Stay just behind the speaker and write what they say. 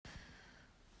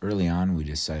early on, we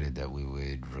decided that we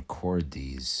would record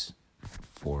these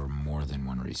for more than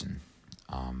one reason.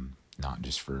 Not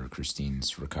just for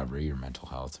Christine's recovery or mental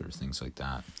health or things like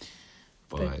that.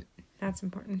 But that's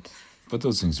important. But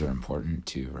those things are important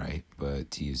too, right?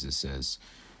 But to use this as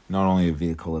not only a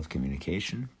vehicle of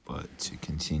communication, but to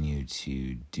continue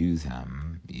to do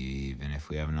them even if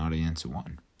we have an audience of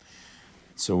one.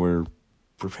 So we're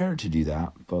prepared to do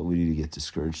that, but we do get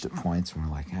discouraged at points when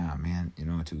we're like, man,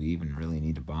 do we even really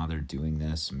need to bother doing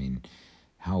this? I mean,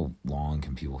 how long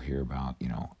can people hear about,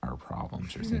 our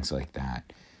problems or things like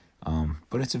that?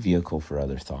 But it's a vehicle for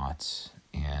other thoughts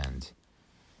and,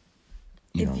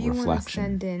 if you reflection. Want to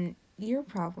send in your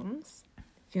problems,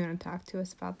 if you want to talk to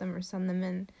us about them or send them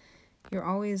in, you're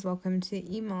always welcome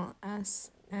to email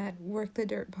us at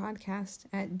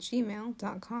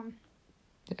workthedirtpodcast@gmail.com.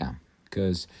 Yeah,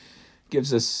 because it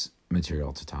gives us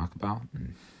material to talk about,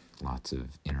 and lots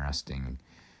of interesting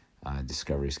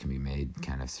discoveries can be made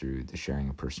kind of through the sharing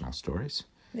of personal stories.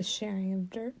 The sharing of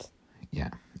dirt. Yeah,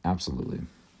 absolutely.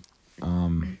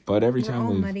 But every time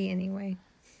we're all muddy anyway.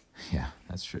 Yeah,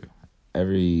 that's true.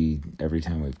 Every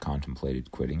time we've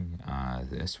contemplated quitting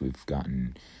this, we've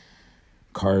gotten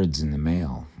cards in the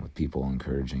mail with people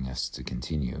encouraging us to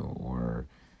continue, or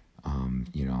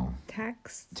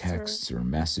texts or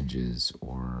messages,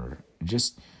 or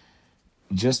just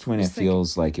when it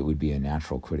feels like it would be a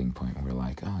natural quitting point, and we're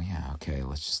like, oh yeah, okay,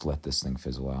 let's just let this thing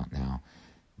fizzle out now.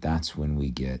 That's when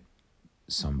we get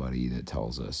somebody that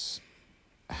tells us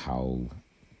how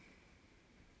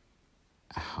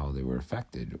they were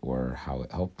affected, or how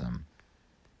it helped them,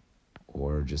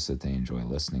 or just that they enjoy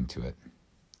listening to it.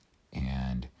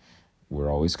 And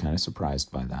we're always kind of surprised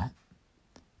by that.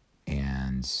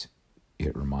 And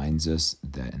it reminds us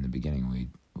that in the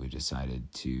beginning we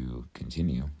decided to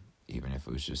continue, even if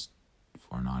it was just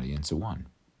for an audience of one.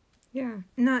 Yeah.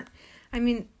 Not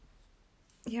only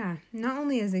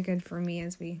is it good for me,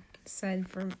 as we said,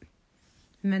 for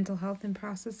mental health and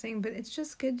processing, but it's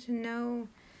just good to know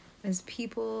as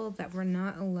people that we're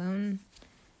not alone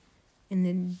in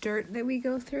the dirt that we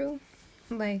go through.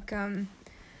 Like,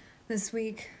 this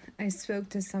week I spoke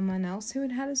to someone else who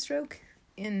had a stroke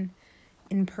in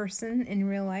person, in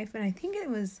real life, and I think it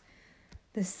was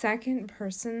the second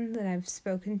person that I've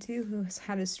spoken to who's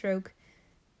had a stroke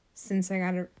since I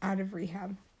got out of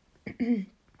rehab. And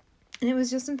it was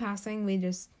just in passing. We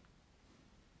just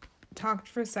talked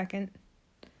for a second.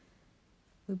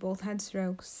 We both had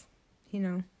strokes,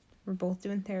 we're both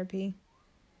doing therapy.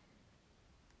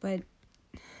 But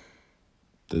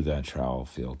did that trial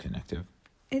feel connective?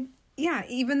 Yeah,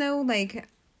 even though,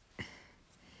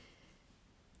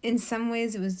 in some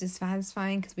ways it was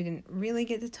dissatisfying because we didn't really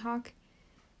get to talk.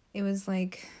 It was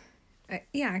a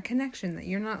connection that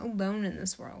you're not alone in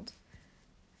this world.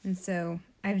 And so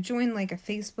I've joined, a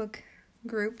Facebook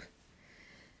group.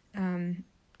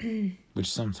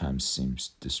 Which sometimes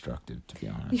seems destructive, to be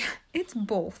honest. Yeah, it's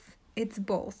both.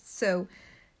 So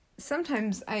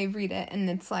sometimes I read it and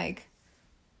it's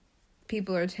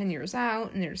people are 10 years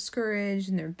out and they're discouraged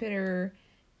and they're bitter,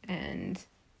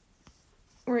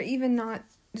 or even not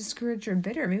discouraged or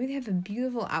bitter. Maybe they have a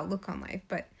beautiful outlook on life,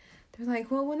 but they're like,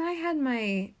 well, when I had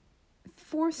my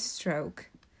 4th stroke,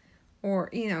 or,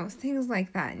 things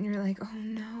like that. And you're like, oh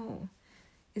no,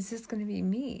 is this going to be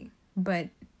me? But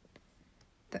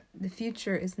the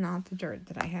future is not the dirt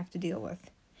that I have to deal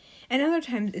with. And other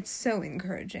times it's so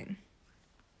encouraging.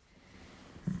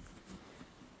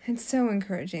 It's so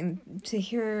encouraging to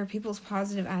hear people's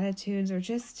positive attitudes, or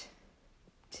just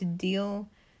to deal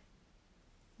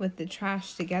with the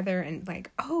trash together, and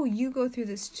oh, you go through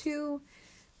this too.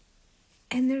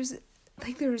 And there's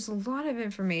a lot of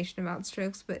information about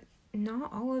strokes, but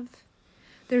not all of.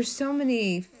 There's so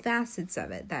many facets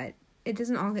of it that it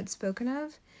doesn't all get spoken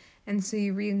of. And so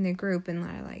you read in the group and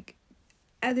they're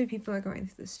other people are going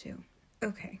through this too.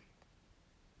 Okay.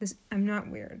 I'm not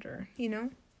weird, or,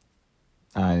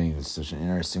 I think it's such an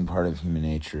interesting part of human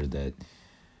nature that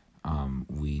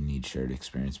we need shared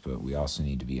experience, but we also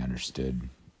need to be understood.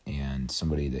 And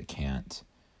somebody that can't,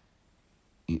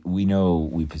 we know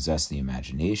we possess the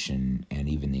imagination and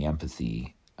even the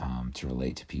empathy to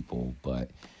relate to people, but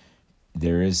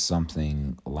there is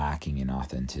something lacking in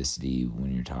authenticity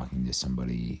when you're talking to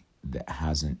somebody that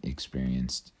hasn't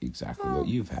experienced exactly what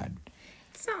you've had.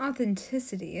 It's not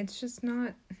authenticity. It's just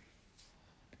not.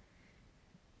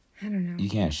 I don't know. You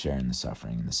can't share in the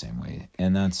suffering in the same way.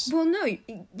 And that's... Well, no.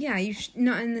 Yeah,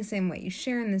 not in the same way. You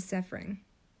share in the suffering.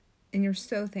 And you're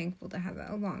so thankful to have that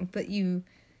along. But you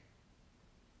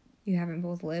haven't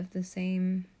both lived the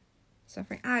same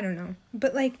suffering. I don't know.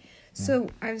 But, So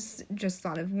I've just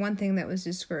thought of one thing that was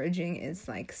discouraging is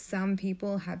like some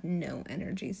people have no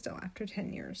energy still after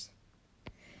 10 years.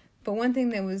 But one thing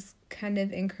that was kind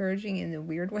of encouraging in a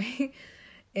weird way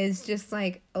is just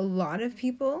like a lot of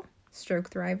people, stroke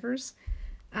thrivers,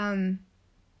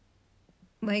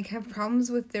 like have problems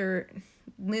with their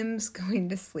limbs going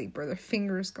to sleep or their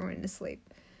fingers going to sleep.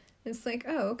 It's like,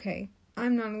 oh, okay,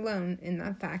 I'm not alone in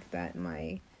the fact that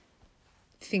my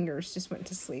fingers just went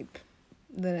to sleep.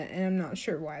 And I'm not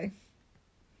sure why.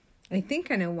 I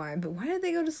think I know why, but why did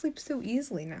they go to sleep so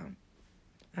easily now?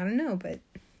 I don't know, but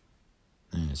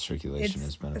circulation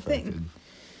has been affected.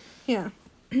 Yeah.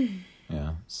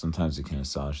 Yeah, sometimes it can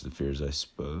assuage the fears, I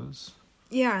suppose.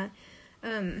 Yeah.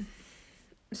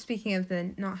 Speaking of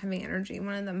the not having energy,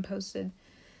 one of them posted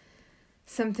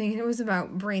something. It was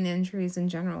about brain injuries in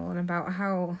general and about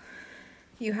how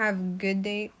you have good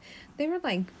day.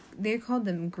 They called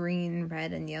them green,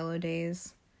 red, and yellow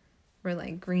days. Where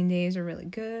like green days are really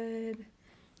good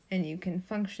and you can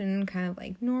function kind of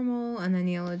like normal, and then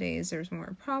yellow days there's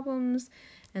more problems,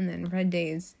 and then red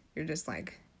days you're just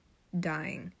like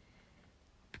dying.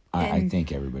 I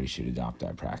think everybody should adopt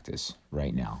that practice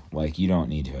right now. Like, you don't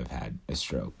need to have had a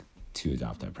stroke to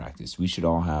adopt that practice. We should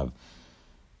all have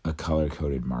a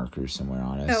color-coded marker somewhere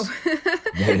on us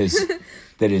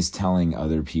that is telling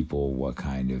other people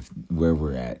where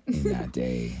we're at in that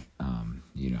day.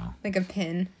 Like a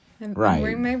pin. I'm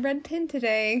wearing my red pin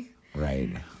today.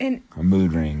 Right. And a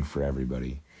mood ring for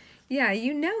everybody. Yeah,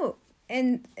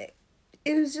 and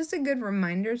it was just a good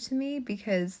reminder to me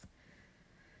because,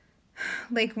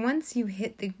 like, once you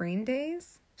hit the green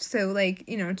days, so, like,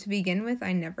 to begin with,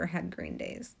 I never had green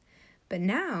days. But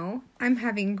now, I'm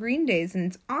having green days, and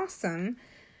it's awesome.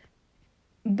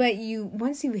 But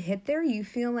once you hit there, you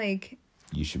feel like...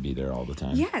 You should be there all the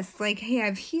time. Yes, like, hey,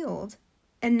 I've healed.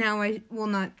 And now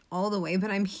not all the way,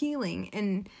 but I'm healing.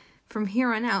 And from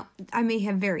here on out, I may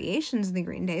have variations of the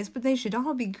green days, but they should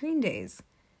all be green days.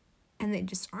 And they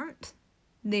just aren't.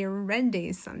 They are red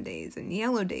days some days, and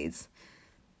yellow days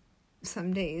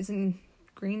some days, and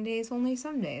green days only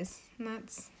some days. And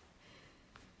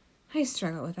I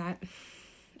struggle with that.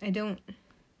 I don't...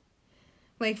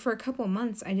 Like, for a couple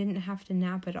months, I didn't have to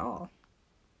nap at all.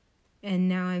 And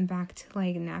now I'm back to,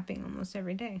 like, napping almost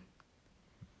every day.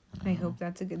 I hope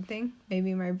that's a good thing.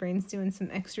 Maybe my brain's doing some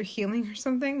extra healing or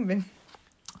something, but...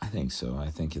 I think so. I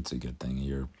think it's a good thing.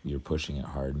 You're pushing it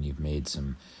hard, and you made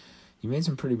some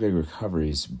pretty big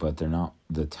recoveries, but they're not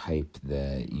the type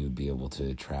that you'd be able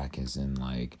to track as in,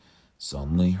 like,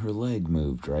 suddenly her leg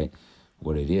moved, right?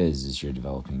 What it is you're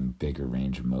developing bigger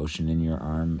range of motion in your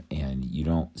arm, and you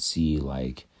don't see,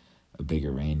 like, a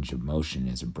bigger range of motion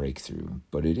as a breakthrough,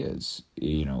 but it is.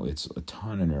 It's a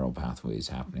ton of neural pathways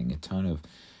happening, a ton of,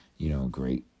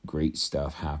 great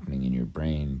stuff happening in your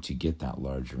brain to get that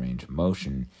larger range of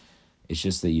motion. It's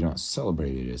just that you don't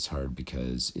celebrate it as hard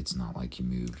because it's not like you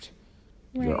moved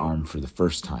your arm for the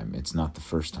first time. It's not the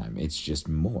first time. It's just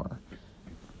more.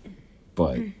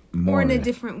 But more... Or in a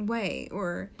different way,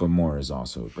 or... But more is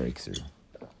also a breakthrough.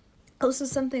 Also,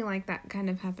 something like that kind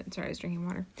of happened... Sorry, I was drinking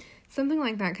water. Something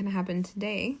like that kind of happened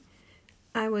today.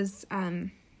 I was, I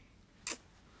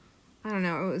don't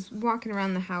know, I was walking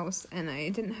around the house, and I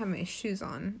didn't have my shoes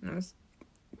on, and I was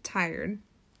tired,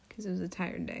 because it was a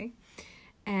tired day.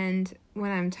 And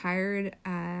when I'm tired,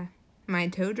 my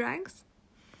toe drags.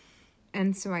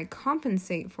 And so I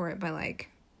compensate for it by, like,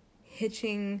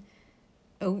 hitching...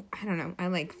 Oh, I don't know. I,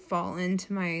 like, fall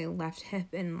into my left hip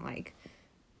and, like,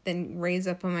 then raise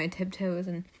up on my tiptoes.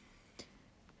 And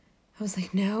I was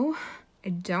like, no, I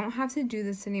don't have to do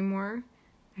this anymore.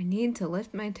 I need to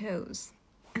lift my toes.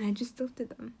 And I just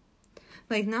lifted them.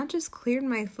 Like, not just cleared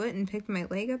my foot and picked my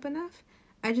leg up enough.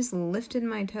 I just lifted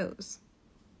my toes.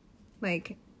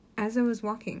 Like, as I was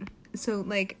walking. So,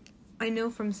 like, I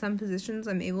know from some positions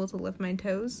I'm able to lift my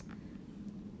toes.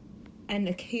 And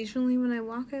occasionally when I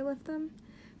walk, I lift them.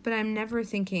 But I'm never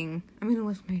thinking, I'm going to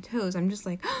lift my toes. I'm just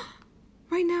like, oh,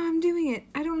 right now I'm doing it.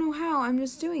 I don't know how. I'm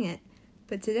just doing it.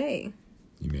 But today...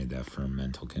 You made that firm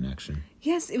mental connection.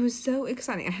 Yes, it was so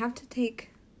exciting. I have to take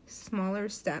smaller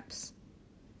steps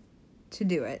to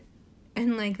do it.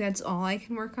 And, like, that's all I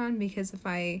can work on. Because if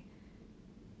I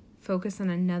focus on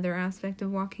another aspect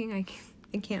of walking,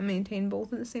 I can't maintain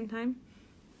both at the same time.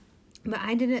 But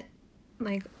I did it,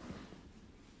 like,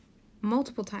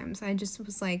 multiple times. I just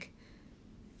was like...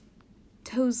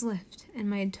 toes lift, and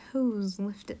my toes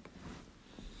lifted.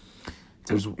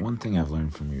 There's one thing I've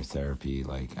learned from your therapy,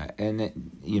 like,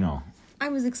 I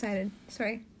was excited.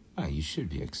 Sorry. You should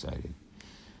be excited.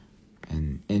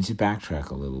 And to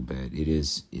backtrack a little bit, it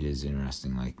is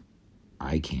interesting. Like,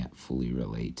 I can't fully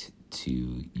relate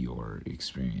to your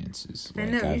experiences. I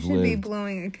know, you should be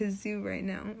blowing a kazoo right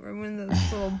now, or one of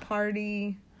those little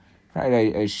party...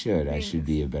 Right, I should. things. I should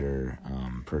be a better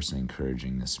person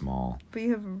encouraging the small But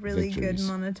you have a really victories. good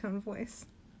monotone voice.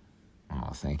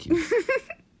 Oh, thank you.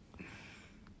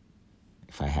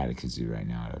 If I had a kazoo right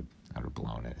now, I'd have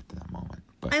blown it at that moment.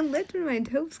 But I lifted my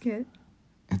toes, kid.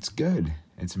 it's good.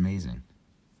 It's amazing.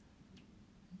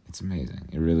 It's amazing.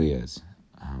 It really is.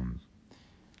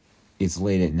 It's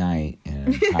late at night and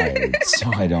I'm tired,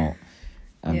 so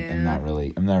I'm not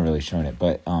really showing it.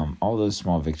 But all those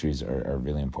small victories are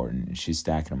really important. And she's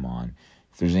stacking them on.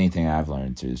 If there's anything I've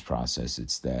learned through this process,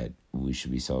 it's that we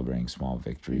should be celebrating small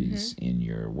victories in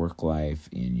your work life,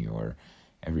 in your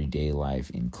everyday life,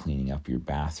 in cleaning up your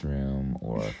bathroom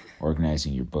or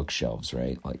organizing your bookshelves,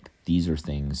 right? Like, these are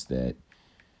things that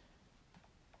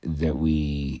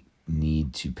we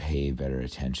need to pay better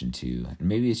attention to. And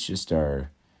maybe it's just our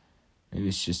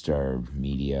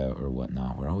media or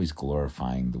whatnot. We're always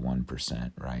glorifying the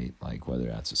 1%, right? Like, whether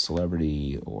that's a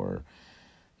celebrity or,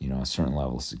 a certain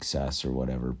level of success or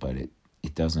whatever, but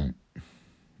it doesn't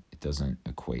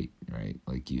equate, right?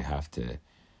 Like, you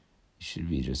should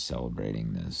be just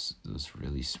celebrating those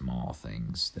really small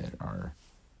things that are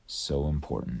so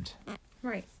important.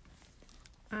 Right.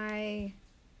 I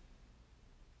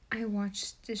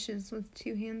washed dishes with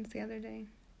 2 hands the other day.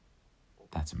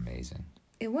 That's amazing.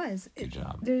 It was. Good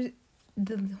job. The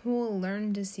whole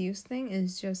learned disuse thing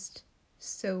is just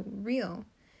so real.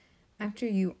 After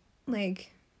you,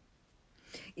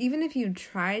 even if you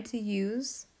try to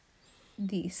use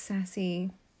the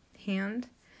sassy hand,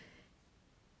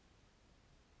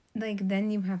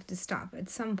 then you have to stop at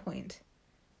some point.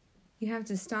 You have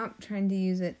to stop trying to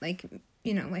use it,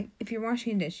 if you're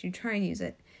washing a dish, you try and use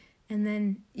it, and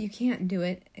then you can't do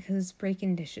it because it's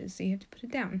breaking dishes, so you have to put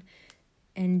it down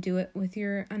and do it with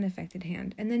your unaffected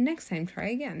hand. And then next time, try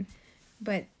again.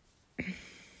 But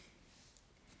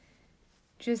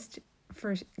just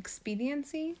for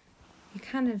expediency, you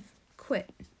kind of quit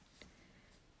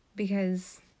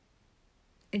because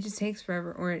it just takes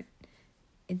forever, or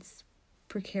it's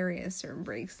precarious or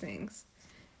breaks things.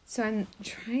 So I'm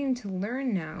trying to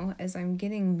learn now, as I'm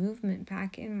getting movement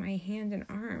back in my hand and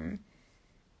arm,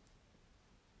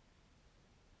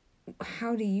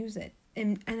 how to use it.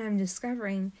 And I'm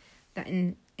discovering that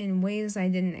in ways I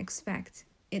didn't expect,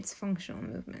 it's functional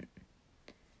movement.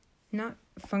 Not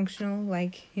functional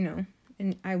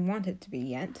and I want it to be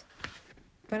yet,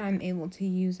 but I'm able to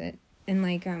use it. And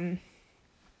I can't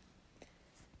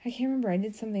remember, I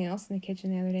did something else in the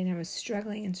kitchen the other day and I was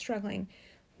struggling with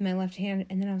my left hand,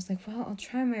 and then I was like, well, I'll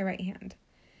try my right hand.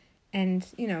 And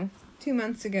 2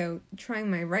 months ago,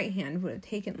 trying my right hand would have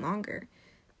taken longer.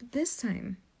 But this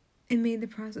time, it made the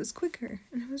process quicker,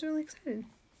 and I was really excited.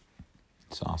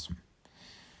 It's awesome.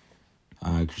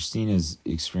 Christina's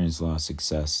experienced a lot of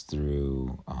success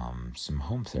through some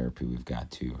home therapy we've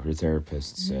got too. Her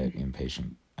therapists at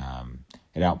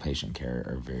outpatient care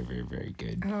are very, very, very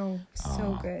good. Oh,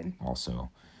 so good. Also,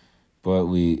 but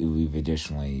we've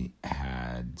additionally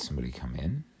had somebody come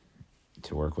in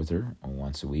to work with her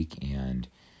once a week, and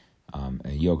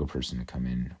a yoga person to come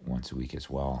in once a week as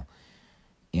well.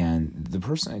 And the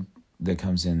person that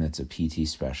comes in that's a PT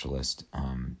specialist,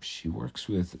 she works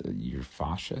with your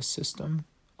fascia system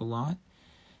a lot.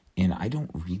 And I don't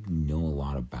really know a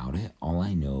lot about it. All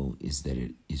I know is that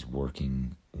it is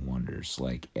working wonders.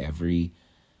 Like, every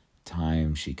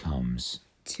time she comes,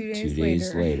 2 2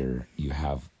 days later, you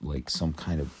have some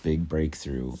kind of big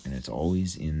breakthrough, and it's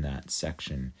always in that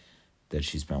section that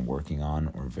she's been working on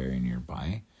or very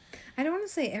nearby. I don't want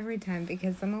to say every time,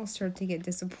 because then I'll start to get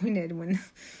disappointed when...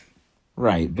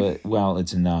 Right, but,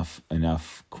 it's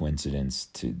enough coincidence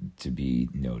to be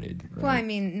noted, right? Well, I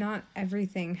mean, not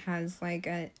everything has,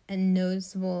 a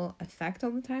noticeable effect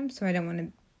all the time, so I don't want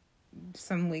to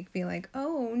some week be like,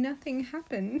 oh, nothing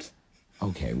happened.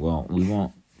 Okay, well, we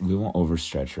won't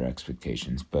overstretch our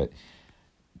expectations, but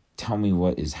tell me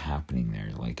what is happening there.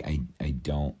 I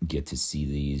don't get to see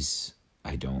these.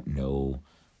 I don't know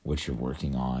what you're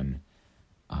working on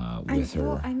with her.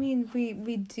 Well, I mean,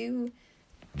 we do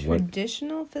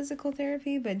traditional physical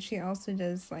therapy, but she also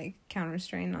does counter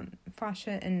strain on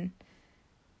fascia, and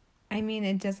I mean,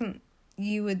 it doesn't,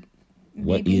 you would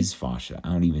what is fascia? I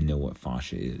don't even know what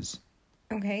fascia is.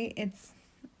 Okay, it's,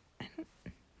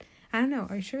 I don't know,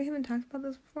 are you sure we haven't talked about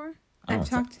this before? I've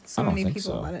talked to so many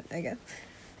people about it, I guess.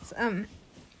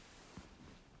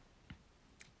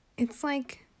 It's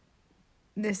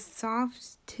this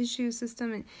soft tissue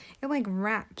system, and it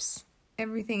wraps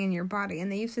everything in your body,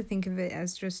 and they used to think of it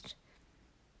as just,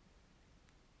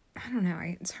 I don't know,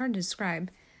 it's hard to describe,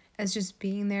 as just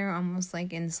being there, almost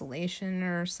like insulation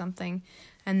or something.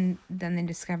 And then they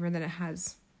discover that it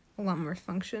has a lot more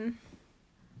function.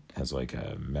 Has like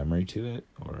a memory to it,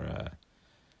 or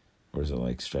is it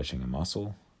like stretching a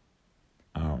muscle?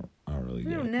 I don't really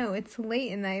get it. I don't know. It's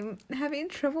late and I'm having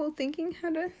trouble thinking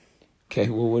how to... Okay,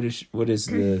 well, what does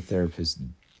the therapist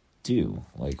do?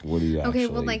 Like, what do you actually...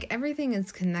 Okay, well, like, everything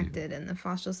is connected, and the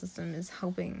fascial system is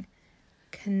helping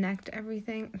connect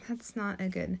everything. That's not a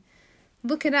good...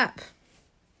 Look it up.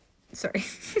 Sorry.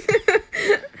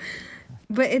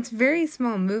 But it's very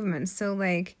small movements, so,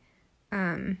 like,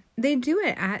 they do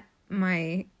it at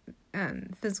my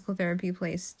physical therapy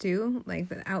place, too, like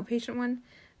the outpatient one.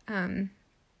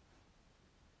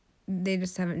 They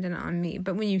just haven't done it on me.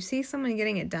 But when you see someone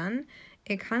getting it done,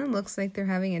 it kind of looks like they're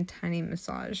having a tiny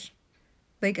massage.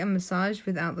 Like a massage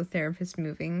without the therapist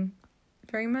moving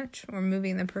very much or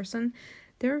moving the person.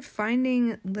 They're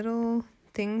finding little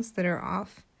things that are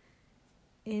off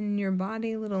in your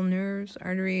body, little nerves,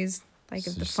 arteries, like So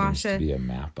of the there seems fascia. to be a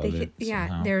map of it Yeah,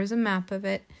 somehow. there's a map of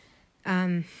it.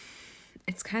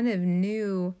 It's kind of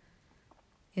new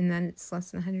in that it's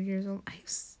less than 100 years old.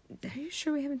 Are you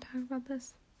sure we haven't talked about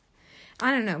this? I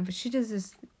don't know, but she does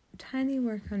this tiny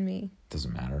work on me.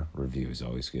 Doesn't matter. Review is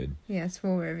always good. Yes,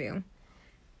 we'll review.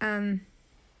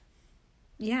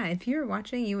 Yeah, if you were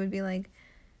watching, you would be like,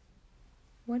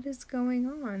 what is going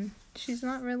on? She's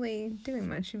not really doing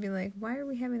much. You'd be like, why are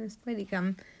we having this lady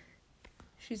come?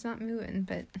 She's not moving,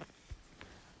 but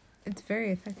it's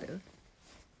very effective.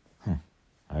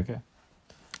 Okay.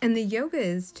 And the yoga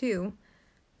is, too.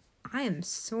 I am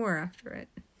sore after it.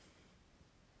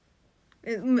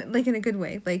 Like in a good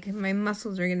way. Like my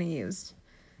muscles are getting used.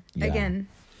 Yeah. Again.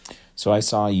 So I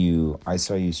saw you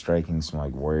striking some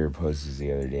like warrior poses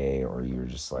the other day, or you were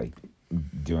just like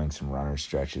doing some runner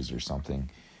stretches or something.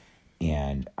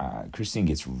 And Christine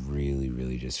gets really,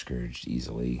 really discouraged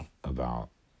easily about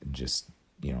just,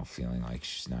 feeling like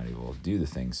she's not able to do the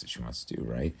things that she wants to do,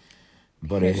 right?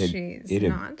 But she's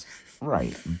not.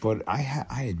 Right. But I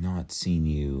had not seen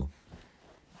you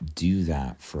do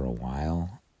that for a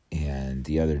while. And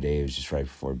the other day, it was just right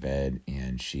before bed,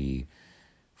 and she,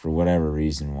 for whatever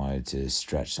reason, wanted to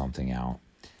stretch something out.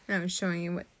 I was showing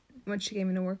you what she gave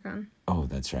me to work on. Oh,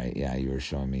 that's right. Yeah, you were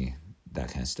showing me that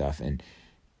kind of stuff.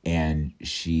 And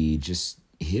she just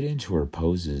hit into her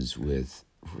poses with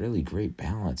really great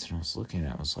balance. And I was looking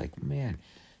at it, I was like, man,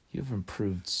 you've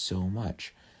improved so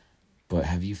much. But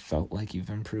have you felt like you've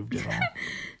improved at all?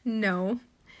 No.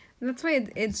 That's why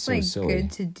it's so like silly.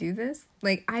 good to do this.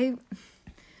 Like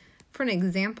for an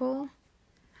example,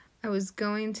 I was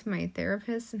going to my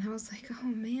therapist and I was like, oh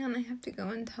man, I have to go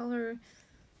and tell her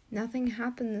nothing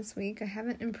happened this week. I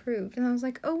haven't improved. And I was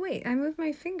like, oh wait, I moved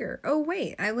my finger. Oh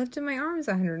wait, I lifted my arms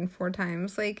 104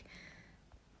 times. Like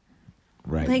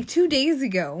 2 days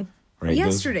ago. Right.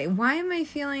 Yesterday. Why am I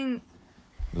feeling...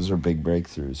 Those are big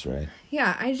breakthroughs, right?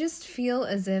 Yeah, I just feel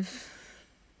as if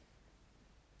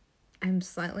I'm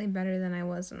slightly better than I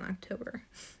was in October.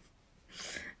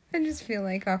 I just feel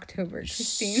like October,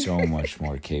 Christine. So much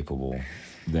more capable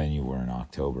than you were in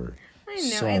October. I know.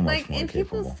 So and much more and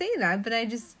capable. people say that, but I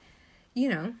just,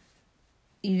 you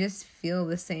just feel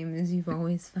the same as you've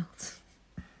always felt.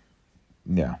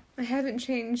 Yeah. I haven't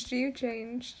changed. You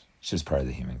changed. It's just part of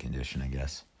the human condition, I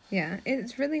guess. Yeah,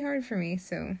 it's really hard for me,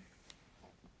 so.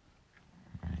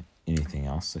 All right. Anything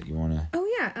else that you want to... Oh,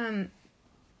 yeah.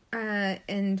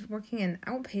 And working in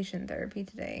outpatient therapy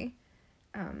today,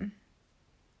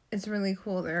 it's really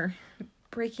cool. They're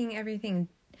breaking everything.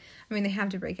 I mean, they have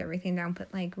to break everything down,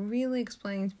 but like really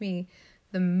explaining to me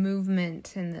the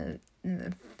movement and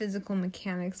the physical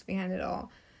mechanics behind it all.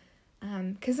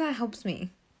 'Cause that helps me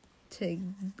to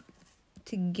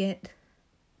get,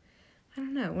 I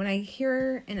don't know, when I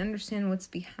hear and understand what's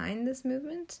behind this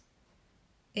movement,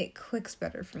 it clicks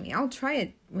better for me. I'll try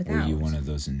it without. Were you one of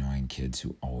those annoying kids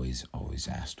who always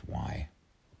asked why?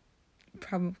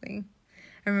 Probably.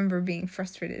 I remember being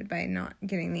frustrated by not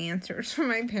getting the answers from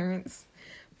my parents.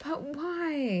 But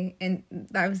why? And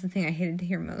that was the thing I hated to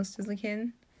hear most as a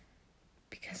kid.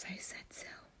 Because I said so.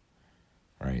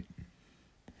 Right.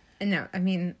 And no, I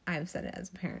mean, I've said it as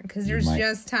a parent. Because there's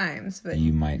just times, but...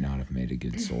 You might not have made a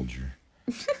good soldier.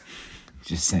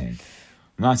 Just saying.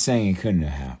 I'm not saying it couldn't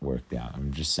have worked out.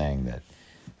 I'm just saying that...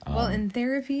 well, in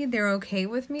therapy, they're okay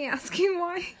with me asking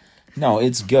why. No,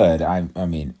 it's good. I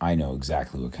mean, I know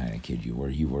exactly what kind of kid you were.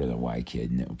 You were the why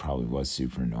kid, and it probably was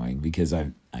super annoying because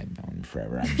I've known you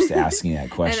forever. I'm just asking that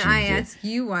question. And I ask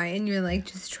you why, and you're like,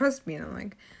 just trust me. And I'm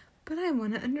like, but I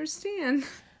want to understand.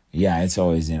 Yeah, it's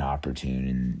always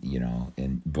inopportune,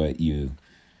 and but you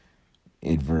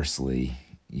adversely,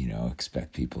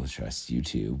 expect people to trust you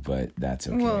too, but that's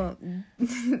okay. Well,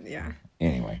 yeah.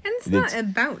 Anyway. And it's not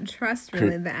about trust,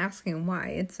 really, the asking why.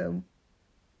 It's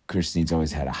Christine's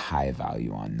always had a high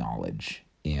value on knowledge,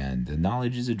 and the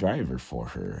knowledge is a driver for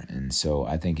her. And so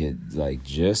I think it's like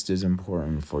just as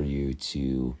important for you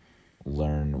to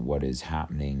learn what is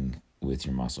happening with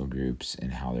your muscle groups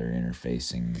and how they're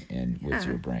interfacing with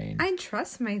your brain. I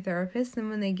trust my therapist, and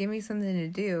when they give me something to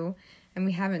do, and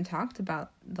we haven't talked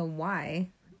about the why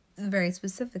very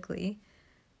specifically,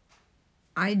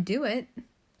 I do it.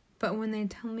 But when they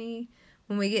tell me,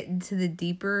 when we get into the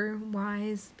deeper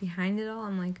whys behind it all,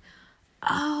 I'm like,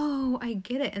 oh, I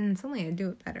get it. And suddenly I do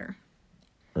it better.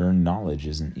 Earned knowledge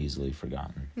isn't easily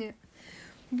forgotten. Yeah.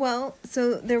 Well,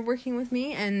 so they're working with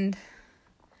me, and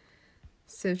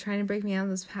so trying to break me out of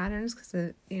those patterns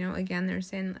because, again, they're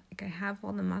saying like I have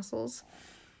all the muscles.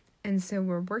 And so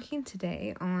we're working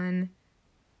today on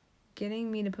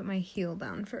getting me to put my heel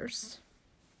down first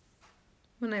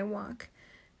when I walk,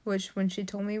 which when she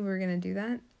told me we were going to do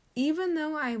that, even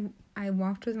though I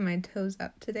walked with my toes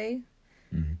up today,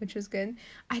 which was good,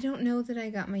 I don't know that I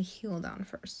got my heel down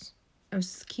first. I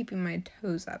was just keeping my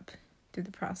toes up through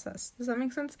the process. Does that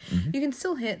make sense? Mm-hmm. You can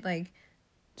still hit like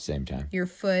same time your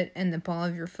foot and the ball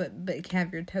of your foot, but you can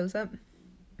have your toes up.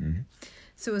 Mm-hmm.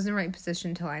 So it was in the right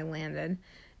position until I landed.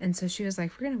 And so she was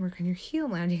like, we're going to work on your heel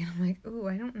landing. And I'm like, oh,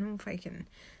 I don't know if I can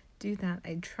do that.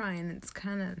 I'd try, and it's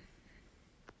kind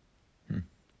of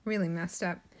really messed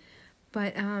up.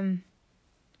 But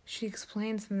she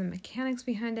explained some of the mechanics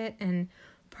behind it and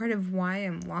part of why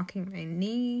I'm locking my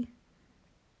knee.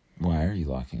 Why are you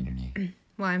locking your knee?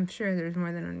 Well, I'm sure there's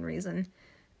more than one reason.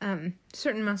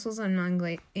 Certain muscles I'm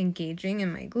not engaging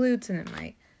in my glutes and in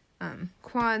my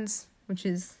quads, which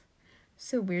is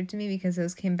so weird to me because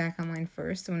those came back online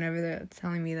first. So whenever they're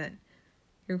telling me that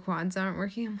your quads aren't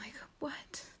working, I'm like,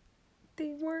 what?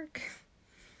 They work.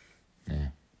 Yeah.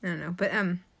 I don't know. But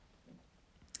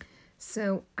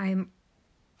so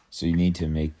you need to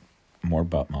make more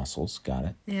butt muscles. Got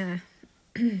it. Yeah.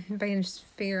 If I can just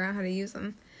figure out how to use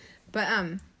them. But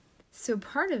so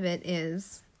part of it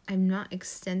is I'm not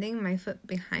extending my foot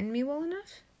behind me well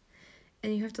enough.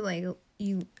 And you have to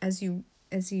as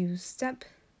you step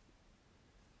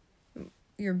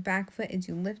your back foot, as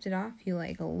you lift it off, you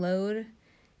load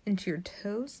into your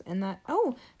toes, and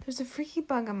there's a freaky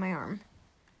bug on my arm.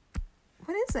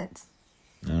 What is it?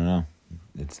 I don't know.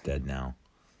 It's dead now.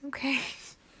 Okay.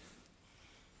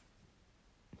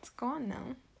 It's gone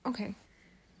now. Okay.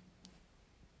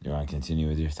 You want to continue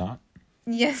with your thought?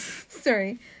 Yes.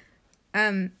 Sorry.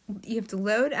 You have to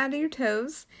load out of your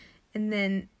toes, and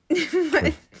then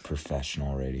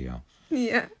professional radio.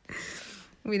 Yeah.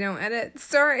 We don't edit.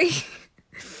 Sorry.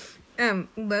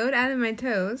 Load out of my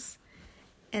toes,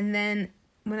 and then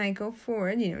when I go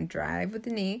forward, drive with the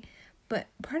knee. But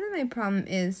part of my problem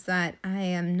is that I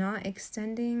am not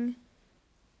extending.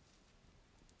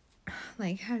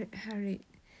 How do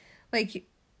you,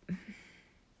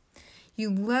 you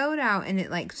load out and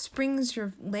it springs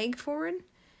your leg forward,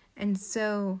 and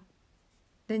so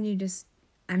then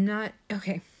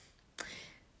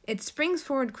it springs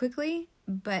forward quickly,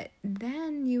 but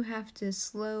then you have to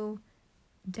slow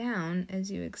down as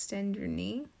you extend your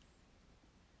knee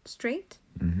straight.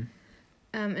 Mm-hmm.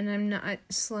 And I'm not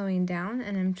slowing down,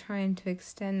 and I'm trying to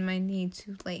extend my knee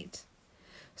too late.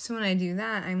 So when I do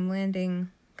that, I'm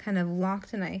landing kind of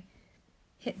locked, and I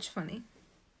hitch funny.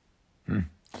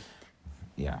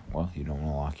 Yeah, well, you don't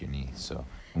want to lock your knee, so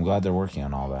I'm glad they're working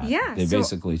on all that. Yeah. They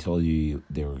basically told you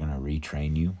they were going to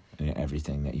retrain you in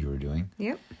everything that you were doing.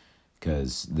 Yep.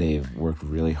 Because they've worked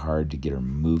really hard to get her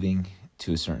moving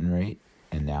to a certain rate,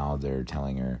 and now they're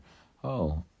telling her,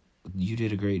 oh, you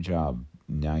did a great job.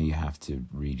 Now you have to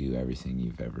redo everything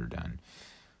you've ever done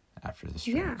after the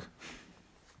stroke. Yeah.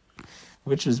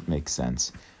 Which makes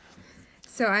sense.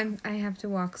 So I have to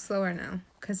walk slower now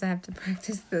because I have to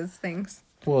practice those things.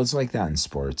 Well, it's like that in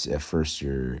sports. At first,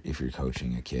 if you're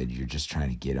coaching a kid, you're just trying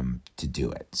to get them to do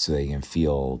it so they can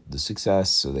feel the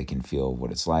success, so they can feel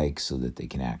what it's like, so that they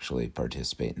can actually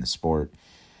participate in the sport.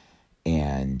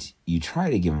 And you try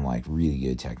to give them really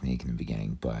good technique in the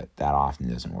beginning, but that often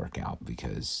doesn't work out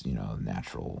because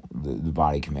the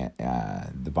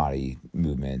body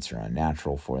movements are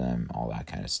unnatural for them, all that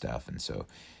kind of stuff, and so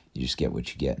you just get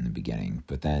what you get in the beginning.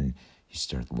 But then you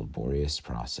start the laborious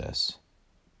process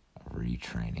of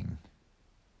retraining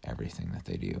everything that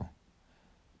they do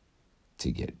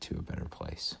to get to a better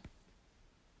place.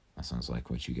 That sounds like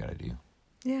what you got to do.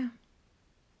 Yeah.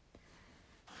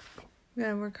 We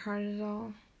gotta work hard at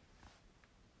all.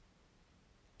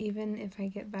 Even if I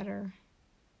get better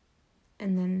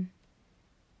and then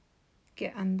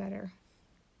get unbetter.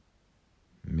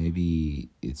 maybe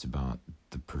it's about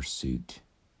the pursuit,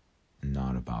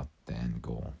 not about the end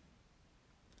goal.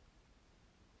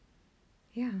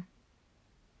 Yeah.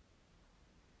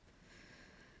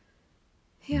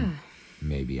 Yeah.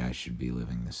 Maybe I should be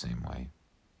living the same way.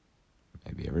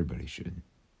 Maybe everybody should.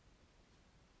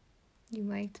 You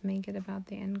like to make it about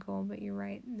the end goal, but you're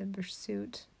right, the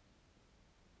pursuit.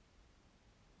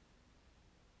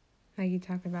 Like you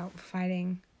talk about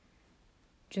fighting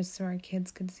just so our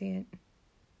kids could see it.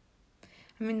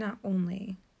 I mean, not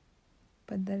only,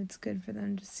 but that it's good for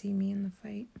them to see me in the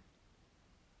fight.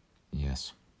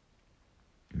 Yes.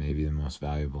 Maybe the most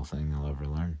valuable thing they'll ever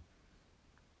learn.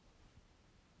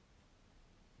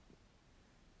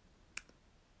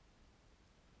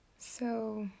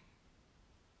 So,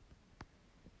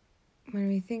 when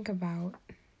we think about,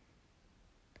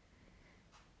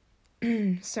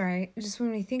 when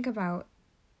we think about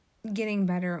getting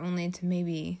better only to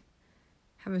maybe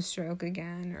have a stroke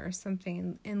again or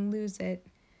something and lose it,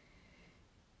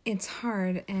 it's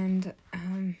hard. And,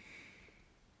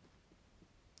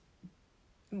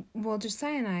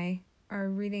 Josiah and I are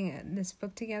reading this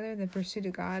book together, The Pursuit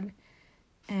of God,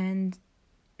 and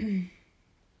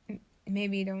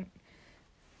maybe you don't,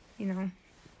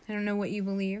 I don't know what you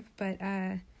believe, but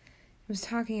it was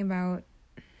talking about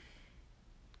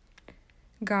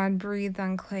God breathed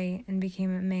on clay and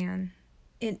became a man.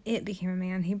 It became a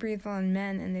man. He breathed on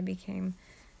men and they became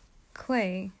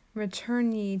clay.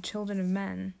 Return ye children of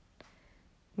men,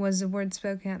 was the word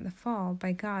spoken at the fall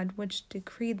by God, which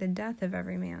decreed the death of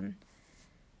every man.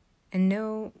 And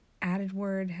no added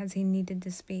word has he needed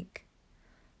to speak.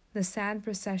 The sad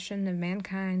procession of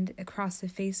mankind across the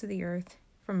face of the earth,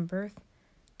 from birth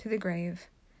to the grave,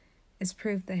 is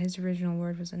proof that his original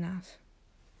word was enough.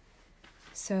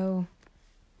 So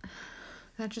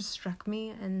that just struck me,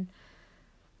 and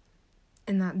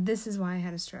that this is why I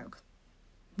had a stroke.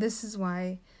 This is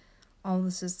why all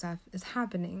this stuff is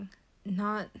happening.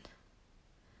 Not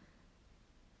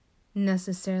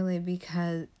necessarily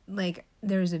because,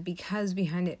 there's a because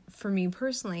behind it for me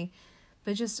personally,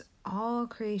 but just all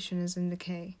creation is in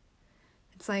decay.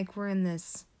 It's like we're in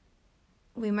this,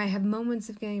 we might have moments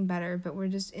of getting better, but we're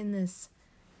just in this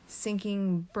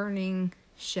sinking, burning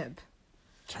ship.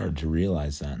 It's hard to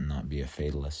realize that and not be a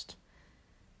fatalist.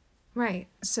 Right.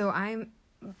 So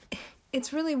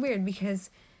it's really weird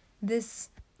because this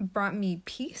brought me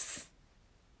peace.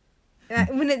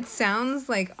 When it sounds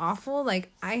awful,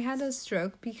 I had a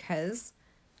stroke because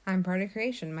I'm part of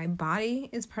creation. My body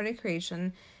is part of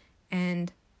creation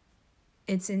and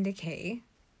it's in decay.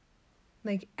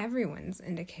 Everyone's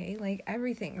in decay.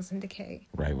 Everything's in decay.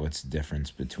 Right. What's the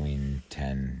difference between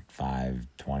 10, 5,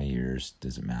 20 years?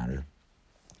 Does it matter?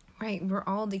 Right. We're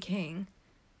all decaying.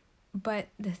 But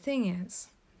the thing is,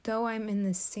 though I'm in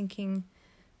this sinking,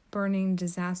 burning,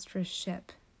 disastrous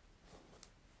ship,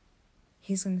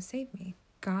 he's going to save me.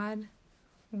 God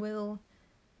will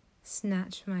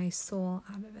snatch my soul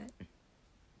out of it.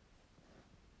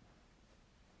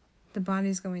 The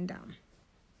body's going down.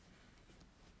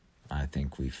 I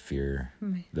think we fear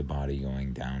the body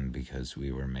going down because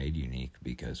we were made unique,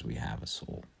 because we have a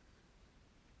soul.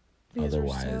 Because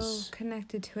we're so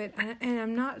connected to it. And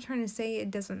I'm not trying to say it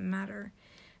doesn't matter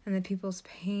and that people's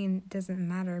pain doesn't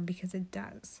matter, because it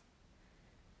does.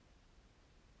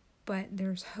 But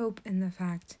there's hope in the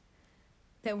fact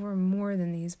that we're more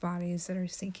than these bodies that are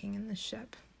sinking in the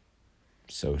ship.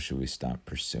 So should we stop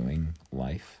pursuing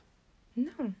life?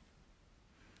 No.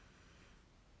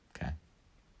 Okay.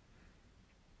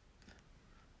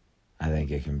 I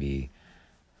think it can be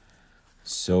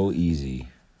so easy.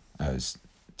 I was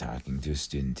talking to a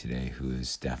student today who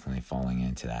is definitely falling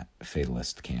into that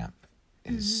fatalist camp.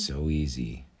 It is so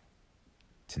easy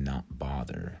to not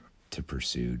bother, to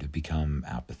pursue, to become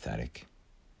apathetic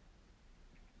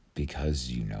because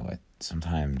you know it.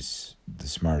 Sometimes the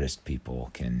smartest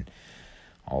people can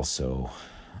also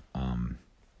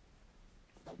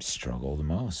struggle the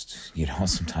most.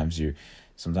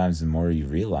 Sometimes the more you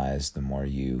realize, the more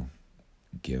you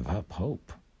give up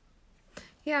hope.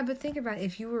 Yeah, but think about it.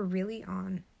 If you were really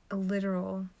on a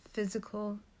literal,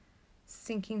 physical,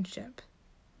 sinking ship,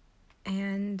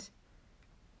 and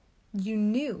you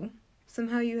knew,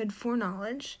 somehow you had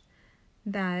foreknowledge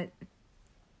that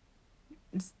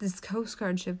this Coast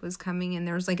Guard ship was coming and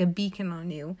there was a beacon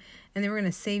on you and they were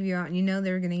going to save you out and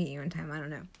they were going to get you in time, I don't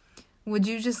know. Would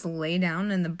you just lay down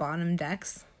in the bottom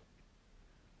decks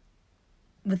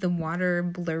with the water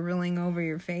blurring over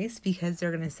your face because they're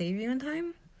going to save you in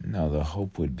time? No, the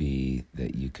hope would be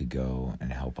that you could go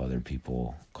and help other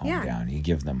people calm down. You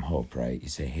give them hope, right? You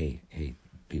say, hey,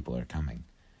 people are coming.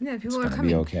 Yeah, It's people are gonna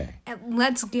coming. be okay. And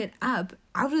let's get up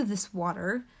out of this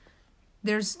water.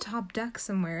 There's top deck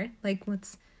somewhere. Like,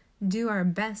 let's do our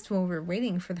best while we're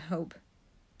waiting for the hope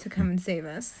to come and save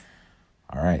us.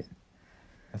 All right.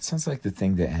 That sounds like the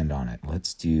thing to end on it.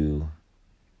 Let's do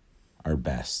our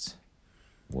best.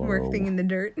 Working in the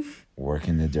dirt. Work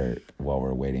in the dirt while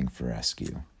we're waiting for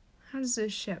rescue. How does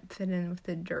this ship fit in with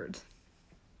the dirt?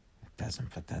 It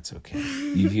doesn't, but that's okay.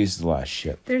 You've used a lot of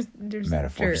ship. There's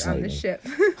metaphors dirt on the lately. ship.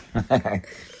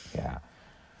 Yeah.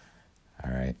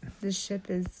 All right. The ship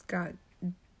has got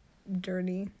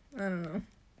dirty. I don't know.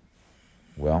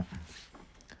 Well,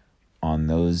 on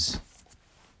those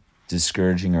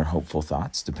discouraging or hopeful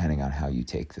thoughts, depending on how you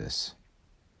take this,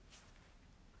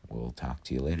 we'll talk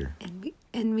to you later.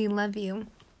 And we love you.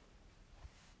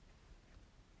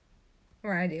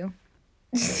 Or I do.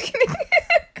 Just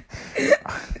kidding.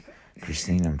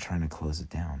 Christine, I'm trying to close it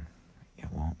down.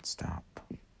 It won't stop.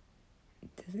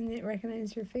 Doesn't it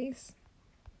recognize your face?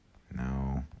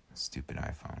 No, stupid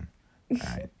iPhone. All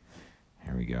right,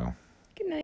 here we go.